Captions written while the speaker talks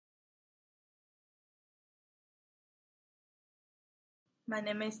My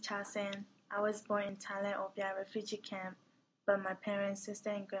name is Chaw. I was born in Thailand Opiah refugee camp, but my parents, sister,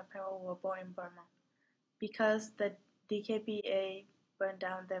 and grandparents were born in Burma. Because the DKPA burned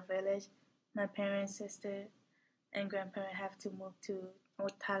down their village, my parents, sister, and grandparents have to move to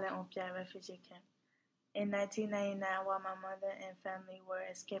Thailand Opiah refugee camp. In 1999, while my mother and family were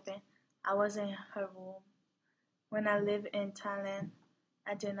escaping, I was in her room. When I lived in Thailand,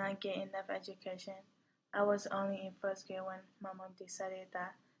 I did not get enough education. I was only in first grade when my mom decided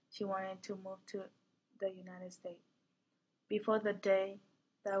that she wanted to move to the United States. Before the day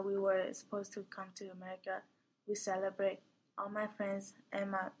that we were supposed to come to America, we celebrate. All my friends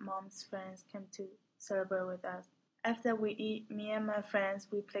and my mom's friends came to celebrate with us. After we eat, me and my friends,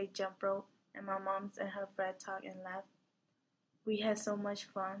 we played jump rope, and my mom and her friend talked and laughed. We had so much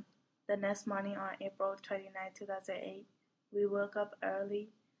fun. The next morning on April 29, 2008, we woke up early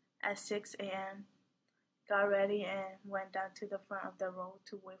at 6 a.m., got ready, and went down to the front of the road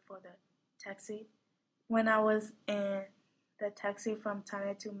to wait for the taxi. When I was in the taxi from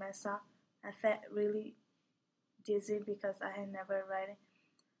Thailand to Mesa, I felt really dizzy because I had never ridden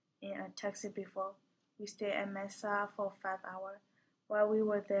in a taxi before. We stayed at Mesa for 5 hours. While we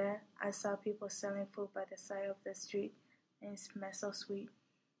were there, I saw people selling food by the side of the street, and it smelled so sweet.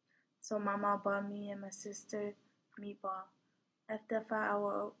 So Mama bought me and my sister meatball. After 5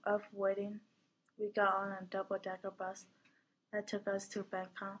 hours of waiting, we got on a double-decker bus that took us to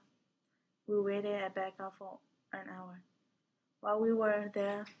Bangkok. We waited at Bangkok for an hour. While we were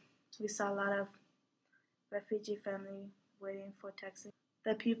there, we saw a lot of refugee families waiting for taxi.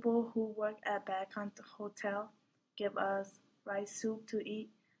 The people who worked at Bangkok hotel gave us rice soup to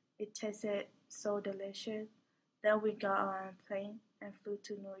eat. It tasted so delicious. Then we got on a plane and flew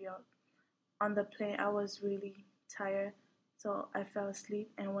to New York. On the plane, I was really tired, so I fell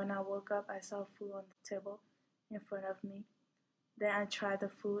asleep, and when I woke up, I saw food on the table in front of me. Then I tried the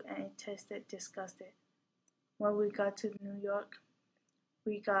food, and it tasted disgusting. When we got to New York,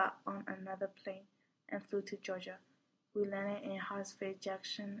 we got on another plane and flew to Georgia. We landed in Hartsfield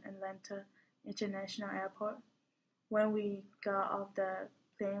Jackson Atlanta International Airport. When we got off the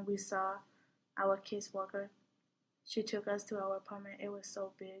plane, we saw our caseworker. She took us to our apartment. It was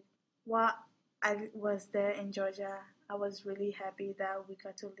so big. While I was there in Georgia, I was really happy that we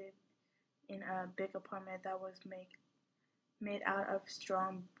got to live in a big apartment that was made out of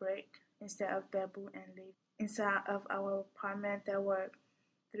strong brick instead of bamboo and leaf. Inside of our apartment, there were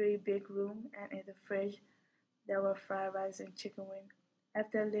 3 big rooms, and in the fridge, there were fried rice and chicken wings.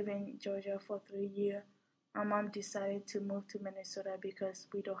 After living in Georgia for 3 years, my mom decided to move to Minnesota because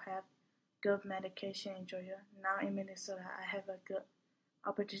we don't have good medication in Georgia. Now in Minnesota, I have a good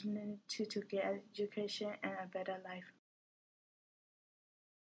opportunity to get education and a better life.